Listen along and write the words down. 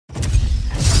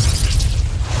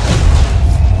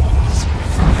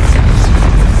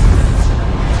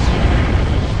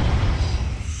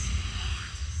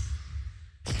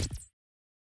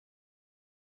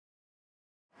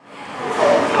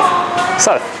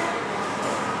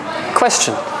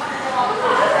Question.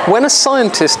 When a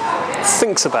scientist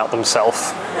thinks about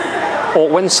themselves, or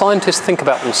when scientists think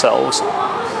about themselves,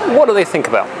 what do they think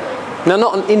about? Now,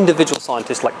 not an individual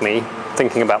scientist like me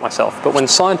thinking about myself, but when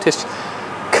scientists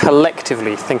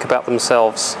collectively think about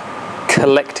themselves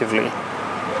collectively,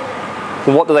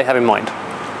 what do they have in mind?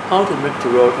 How to make the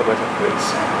world a better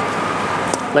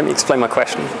place. Let me explain my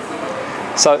question.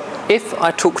 So, if I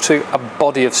talk to a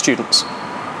body of students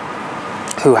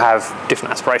who have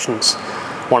different aspirations,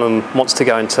 one of them wants to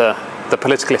go into the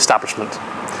political establishment,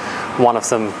 one of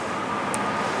them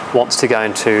wants to go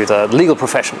into the legal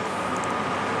profession.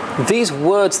 These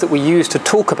words that we use to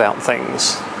talk about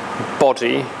things,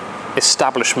 body,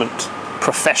 establishment,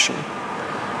 profession,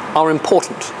 are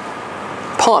important.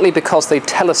 Partly because they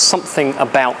tell us something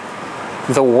about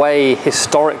the way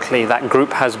historically that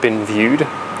group has been viewed,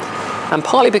 and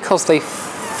partly because they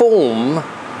form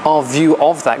our view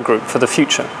of that group for the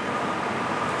future.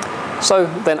 So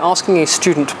then, asking a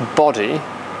student body,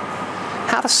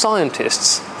 how do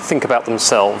scientists think about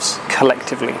themselves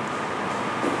collectively?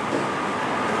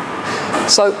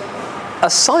 So, a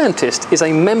scientist is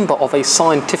a member of a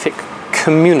scientific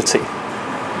community,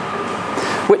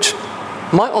 which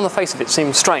might on the face of it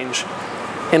seem strange,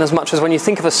 in as much as when you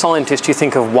think of a scientist, you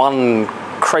think of one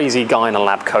crazy guy in a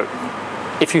lab coat,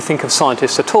 if you think of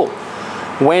scientists at all.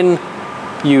 When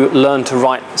you learn to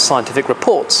write scientific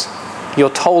reports, you're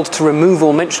told to remove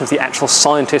all mention of the actual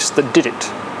scientist that did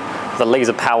it. The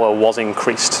laser power was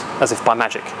increased, as if by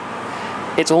magic.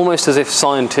 It's almost as if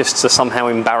scientists are somehow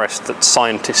embarrassed that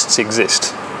scientists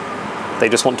exist. They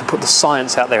just want to put the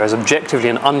science out there as objectively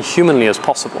and unhumanly as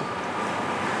possible.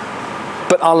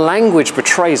 But our language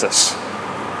betrays us.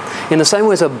 In the same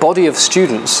way as a body of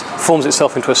students forms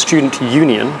itself into a student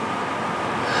union,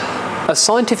 a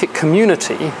scientific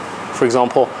community, for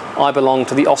example, I belong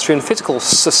to the Austrian Physical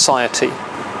Society.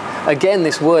 Again,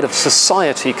 this word of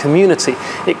society, community,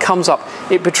 it comes up.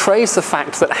 It betrays the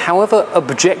fact that however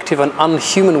objective and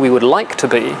unhuman we would like to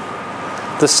be,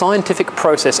 the scientific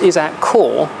process is at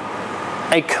core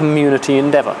a community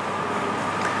endeavour.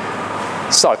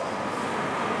 So,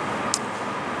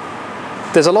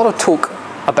 there's a lot of talk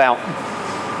about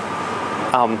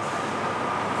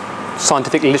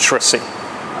scientific literacy,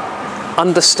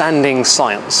 understanding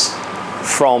science,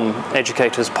 from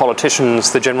educators,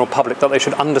 politicians, the general public, that they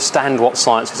should understand what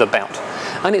science is about.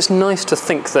 And it's nice to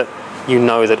think that you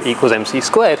know that E equals mc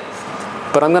squared,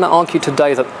 but I'm going to argue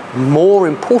today that more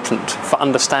important for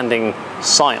understanding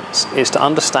science is to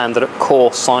understand that at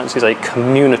core science is a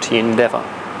community endeavour.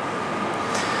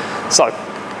 So,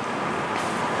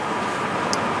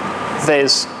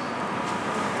 there's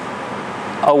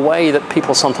a way that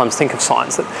people sometimes think of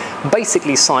science, that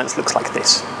basically science looks like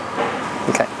this.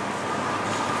 Okay.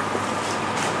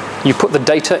 You put the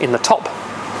data in the top,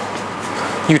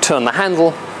 you turn the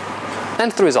handle,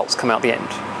 and the results come out the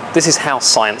end. This is how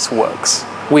science works.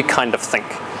 We kind of think.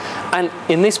 And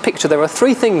in this picture, there are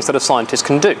three things that a scientist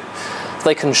can do.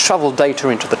 They can shovel data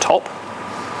into the top,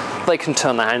 they can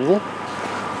turn the handle,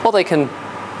 or they can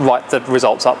write the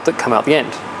results up that come out the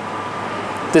end.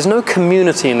 There's no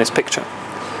community in this picture.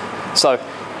 So,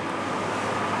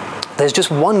 there's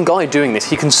just one guy doing this.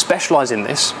 He can specialise in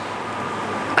this,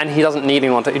 and he doesn't need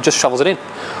anyone to, he just shovels it in.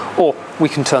 Or we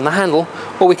can turn the handle,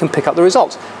 or we can pick up the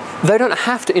results. They don't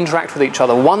have to interact with each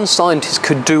other. One scientist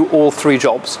could do all three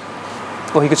jobs,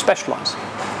 or he could specialise.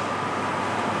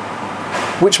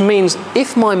 Which means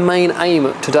if my main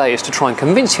aim today is to try and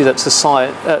convince you that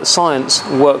science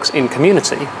works in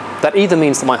community, that either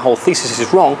means that my whole thesis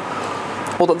is wrong,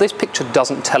 or that this picture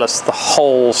doesn't tell us the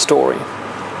whole story.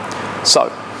 So,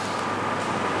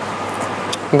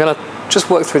 I'm going to just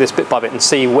work through this bit by bit and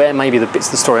see where maybe the bits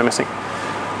of the story are missing.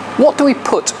 What do we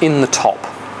put in the top?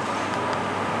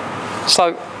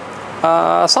 So,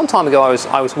 some time ago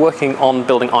I was working on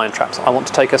building ion traps. I want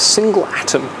to take a single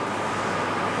atom,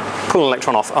 pull an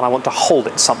electron off, and I want to hold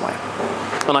it somewhere.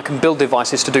 And I can build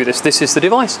devices to do this. This is the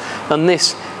device, and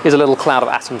this is a little cloud of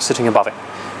atoms sitting above it.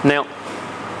 Now,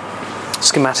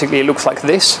 schematically it looks like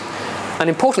this. And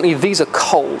importantly, these are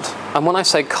cold. And when I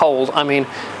say cold, I mean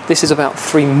this is about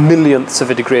 3/millionths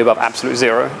of a degree above absolute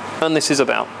zero, and this is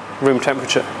about room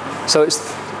temperature. So it's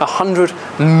 100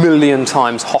 million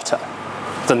times hotter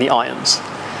than the ions.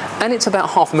 And it's about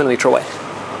half a milliliter away.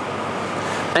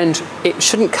 And it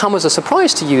shouldn't come as a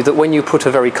surprise to you that when you put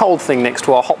a very cold thing next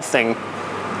to a hot thing,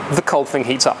 the cold thing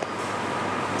heats up.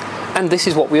 And this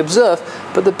is what we observe,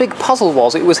 but the big puzzle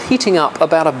was it was heating up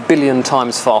about 1 billion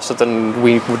times faster than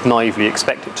we would naively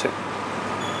expect it to.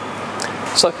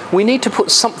 So we need to put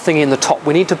something in the top,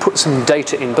 we need to put some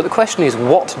data in, but the question is,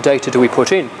 what data do we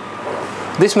put in?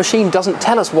 This machine doesn't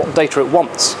tell us what data it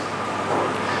wants.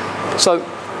 So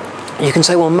you can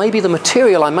say, well, maybe the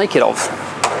material I make it of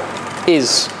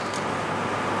is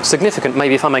significant.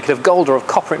 Maybe if I make it of gold or of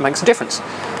copper, it makes a difference.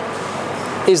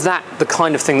 Is that the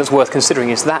kind of thing that's worth considering?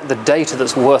 Is that the data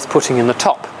that's worth putting in the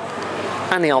top?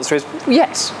 And the answer is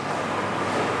yes.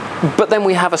 But then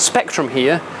we have a spectrum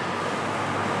here,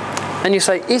 and you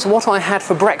say, is what I had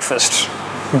for breakfast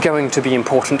going to be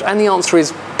important? And the answer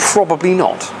is probably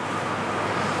not.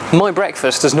 My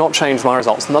breakfast does not change my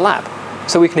results in the lab,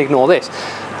 so we can ignore this.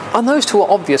 And those two are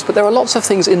obvious, but there are lots of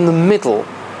things in the middle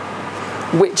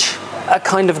which are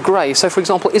kind of grey. So for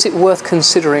example, is it worth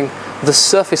considering the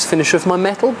surface finish of my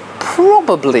metal?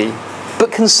 Probably,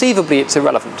 but conceivably it's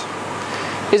irrelevant.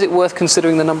 Is it worth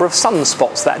considering the number of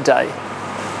sunspots that day?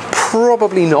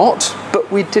 Probably not,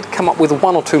 but we did come up with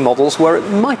 1 or 2 models where it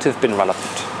might have been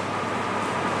relevant.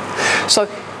 So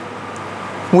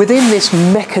within this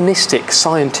mechanistic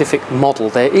scientific model,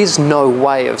 there is no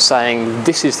way of saying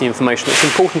this is the information that's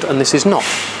important and this is not.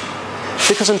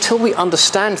 Because until we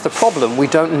understand the problem, we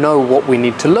don't know what we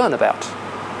need to learn about.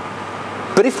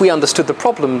 But if we understood the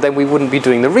problem, then we wouldn't be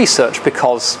doing the research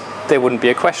because there wouldn't be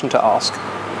a question to ask.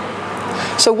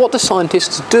 So what do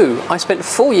scientists do? I spent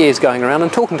 4 years going around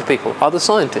and talking to people, other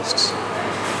scientists.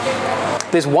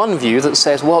 There's one view that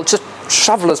says, well, just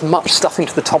shovel as much stuff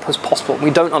into the top as possible.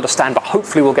 We don't understand, but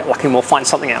hopefully we'll get lucky and we'll find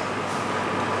something out.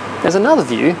 There's another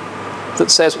view that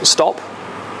says, stop,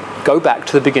 go back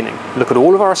to the beginning. Look at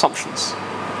all of our assumptions.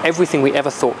 Everything we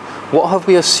ever thought. What have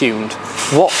we assumed?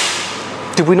 What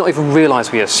did we not even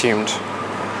realize we assumed?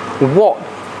 What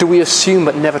do we assume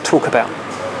but never talk about?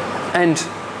 And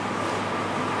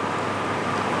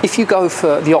if you go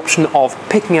for the option of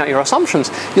picking out your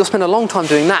assumptions, you'll spend a long time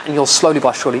doing that and you'll slowly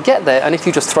but surely get there. And if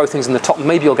you just throw things in the top,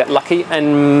 maybe you'll get lucky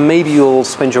and maybe you'll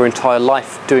spend your entire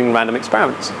life doing random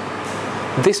experiments.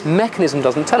 This mechanism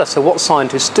doesn't tell us. So what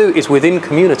scientists do is within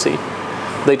community,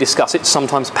 they discuss it,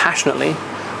 sometimes passionately,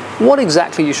 what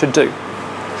exactly you should do.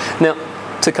 Now,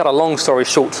 to cut a long story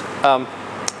short,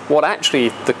 what actually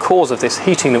the cause of this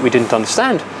heating that we didn't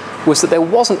understand was that there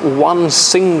wasn't one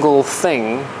single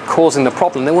thing causing the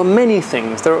problem. There were many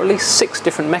things. There are at least 6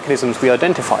 different mechanisms we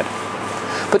identified.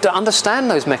 But to understand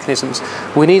those mechanisms,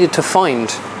 we needed to find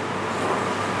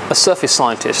a surface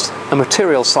scientist, a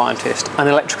materials scientist, an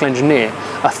electrical engineer,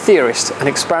 a theorist, an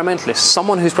experimentalist,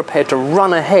 someone who's prepared to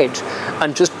run ahead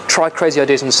and just try crazy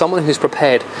ideas, and someone who's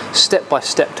prepared step by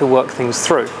step to work things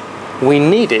through. We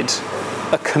needed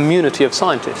a community of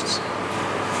scientists.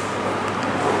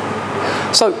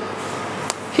 So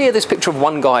here, this picture of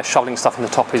one guy shoveling stuff in the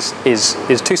top is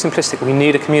too simplistic. We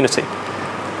need a community.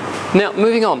 Now,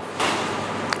 moving on.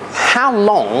 How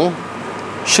long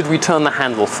should we turn the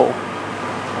handle for?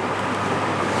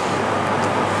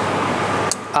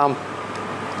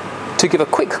 To give a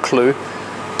quick clue,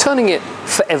 turning it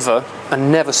forever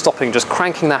and never stopping, just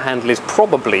cranking that handle, is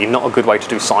probably not a good way to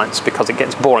do science because it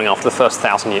gets boring after the first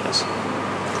 1,000 years.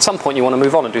 At some point you want to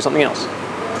move on and do something else.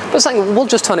 But saying we'll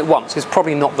just turn it once is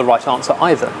probably not the right answer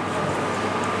either.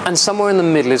 And somewhere in the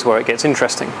middle is where it gets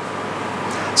interesting.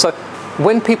 So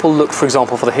when people looked, for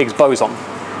example, for the Higgs boson,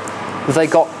 they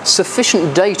got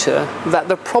sufficient data that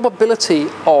the probability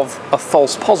of a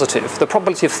false positive, the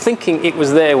probability of thinking it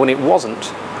was there when it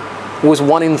wasn't, was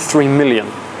 1 in 3 million.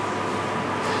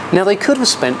 Now they could have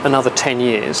spent another 10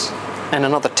 years and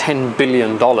another $10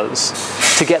 billion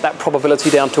to get that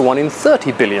probability down to 1 in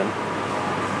 30 billion.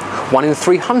 1 in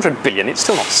 300 billion, it's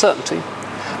still not certainty.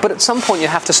 But at some point you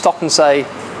have to stop and say,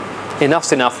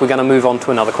 enough's enough, we're going to move on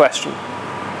to another question.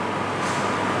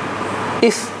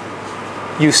 If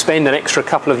you spend an extra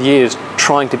couple of years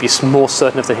trying to be more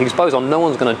certain of the Higgs boson, no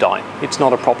one's going to die. It's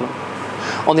not a problem.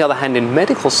 On the other hand, in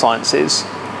medical sciences,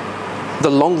 the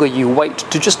longer you wait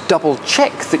to just double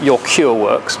check that your cure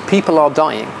works, people are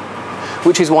dying.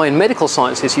 Which is why in medical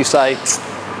sciences you say,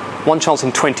 1 chance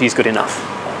in 20 is good enough.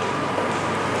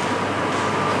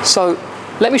 So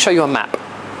let me show you a map.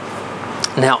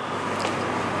 Now,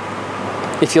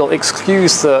 if you'll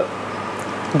excuse the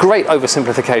great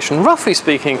oversimplification, roughly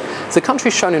speaking, the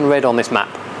countries shown in red on this map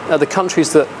are the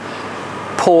countries that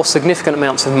pour significant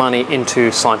amounts of money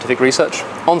into scientific research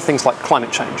on things like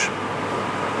climate change.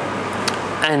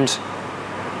 And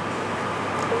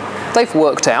they've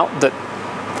worked out that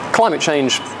climate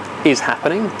change is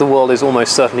happening, the world is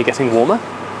almost certainly getting warmer,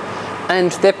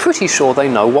 and they're pretty sure they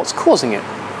know what's causing it.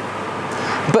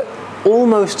 But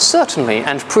almost certainly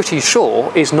and pretty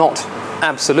sure is not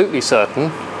absolutely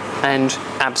certain and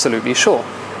absolutely sure.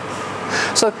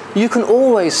 So you can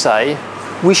always say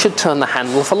we should turn the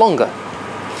handle for longer.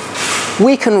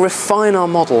 We can refine our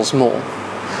models more.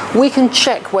 We can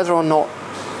check whether or not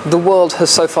the world has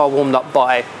so far warmed up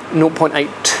by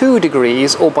 0.82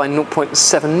 degrees or by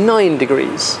 0.79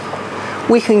 degrees.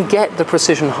 We can get the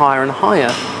precision higher and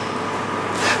higher.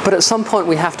 But at some point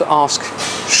we have to ask,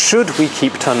 should we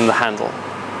keep turning the handle?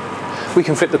 We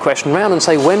can flip the question around and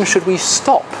say, when should we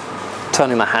stop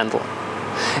turning the handle?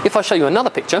 If I show you another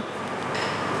picture,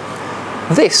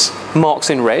 this marks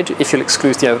in red, if you'll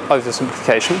excuse the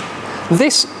oversimplification,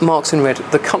 this marks in red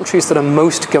the countries that are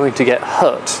most going to get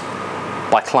hurt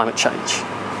by climate change.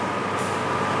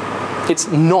 It's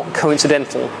not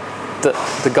coincidental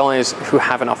that the guys who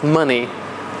have enough money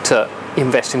to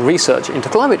invest in research into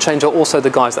climate change are also the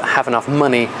guys that have enough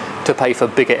money to pay for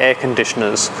bigger air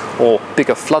conditioners or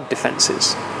bigger flood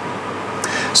defences.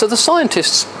 So the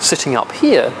scientists sitting up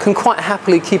here can quite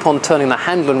happily keep on turning the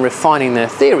handle and refining their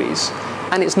theories,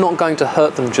 and it's not going to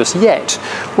hurt them just yet,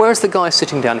 whereas the guys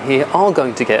sitting down here are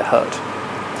going to get hurt.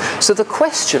 So the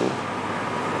question,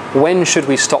 when should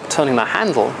we stop turning the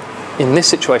handle, in this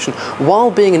situation, while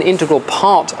being an integral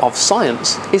part of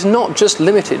science, is not just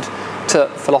limited to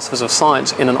philosophers of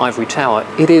science in an ivory tower.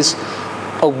 It is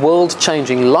a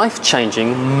world-changing,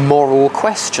 life-changing moral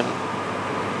question.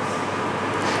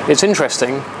 It's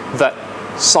interesting that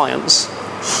science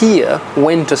here,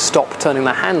 when to stop turning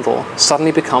the handle,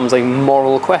 suddenly becomes a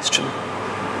moral question.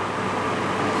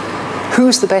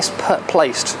 Who's the best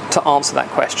placed to answer that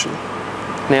question?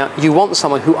 Now, you want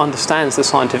someone who understands the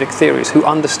scientific theories, who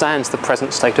understands the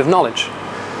present state of knowledge,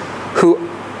 who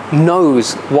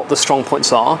knows what the strong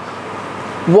points are,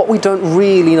 what we don't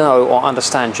really know or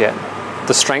understand yet,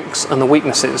 the strengths and the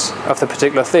weaknesses of the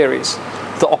particular theories,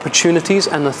 the opportunities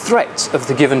and the threats of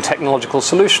the given technological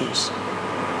solutions.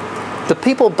 The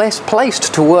people best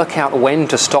placed to work out when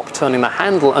to stop turning the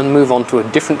handle and move on to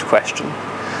a different question,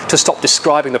 to stop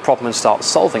describing the problem and start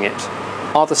solving it,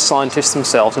 are the scientists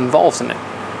themselves involved in it.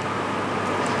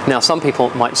 Now, some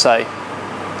people might say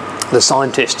the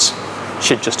scientists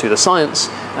should just do the science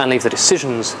and leave the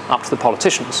decisions up to the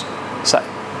politicians. So,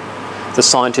 the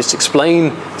scientists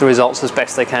explain the results as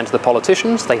best they can to the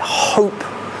politicians. They hope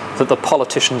that the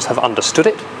politicians have understood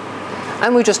it,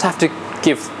 and we just have to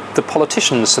give the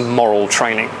politicians some moral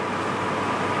training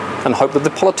and hope that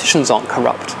the politicians aren't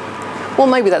corrupt. Well,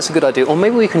 maybe that's a good idea, or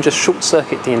maybe we can just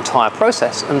short-circuit the entire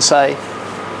process and say,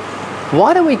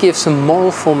 why don't we give some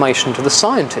moral formation to the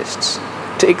scientists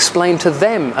to explain to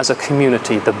them as a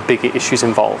community the bigger issues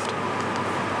involved?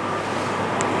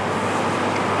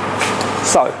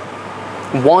 So,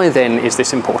 why then is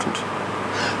this important?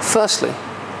 Firstly,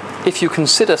 if you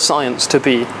consider science to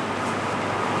be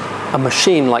a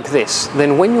machine like this,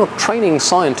 then when you're training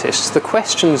scientists, the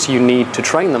questions you need to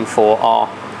train them for are: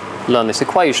 learn this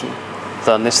equation,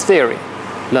 learn this theory,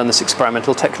 learn this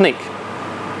experimental technique.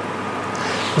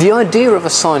 The idea of a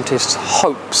scientist's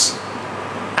hopes,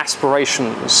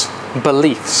 aspirations,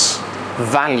 beliefs,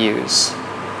 values,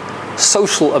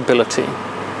 social ability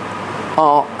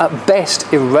are at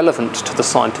best irrelevant to the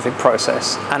scientific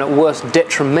process and at worst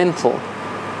detrimental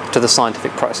to the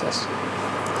scientific process.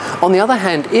 On the other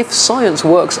hand, if science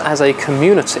works as a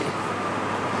community,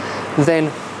 then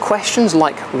questions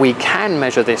like, we can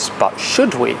measure this, but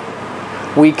should we?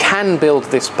 We can build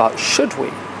this, but should we?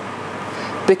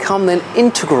 Become then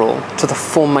integral to the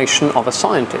formation of a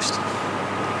scientist.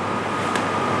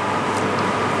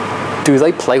 Do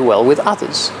they play well with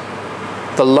others?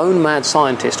 The lone mad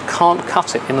scientist can't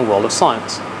cut it in the world of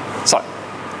science. So,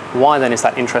 why then is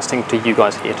that interesting to you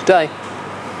guys here today,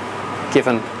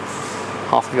 given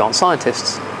half of you aren't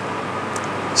scientists?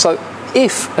 So,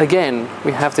 if, again,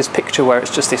 we have this picture where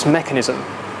it's just this mechanism,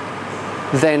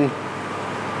 then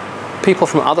people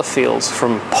from other fields,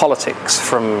 from politics,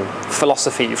 from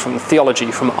philosophy, from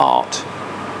theology, from art,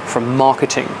 from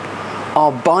marketing,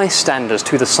 are bystanders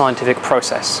to the scientific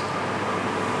process.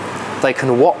 They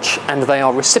can watch, and they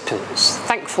are recipients,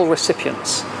 thankful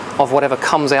recipients of whatever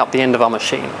comes out the end of our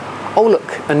machine. Oh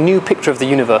look, a new picture of the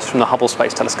universe from the Hubble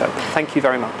Space Telescope. Thank you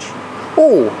very much.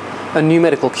 Oh, a new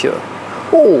medical cure.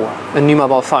 Oh, a new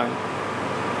mobile phone.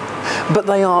 But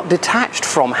they are detached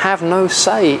from, have no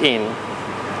say in,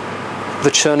 the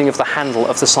churning of the handle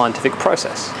of the scientific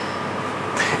process.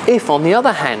 If, on the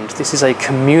other hand, this is a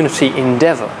community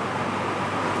endeavour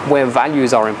where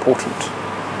values are important,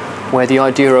 where the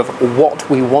idea of what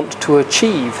we want to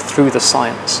achieve through the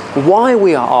science, why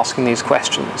we are asking these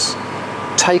questions,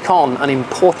 take on an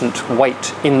important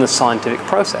weight in the scientific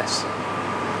process,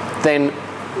 then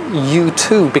you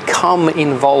too become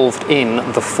involved in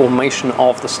the formation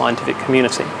of the scientific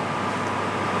community.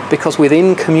 Because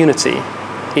within community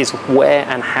is where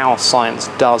and how science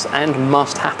does and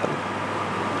must happen.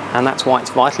 And that's why it's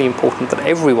vitally important that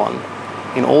everyone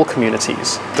in all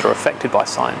communities that are affected by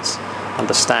science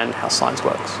understand how science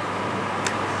works.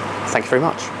 Thank you very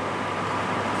much.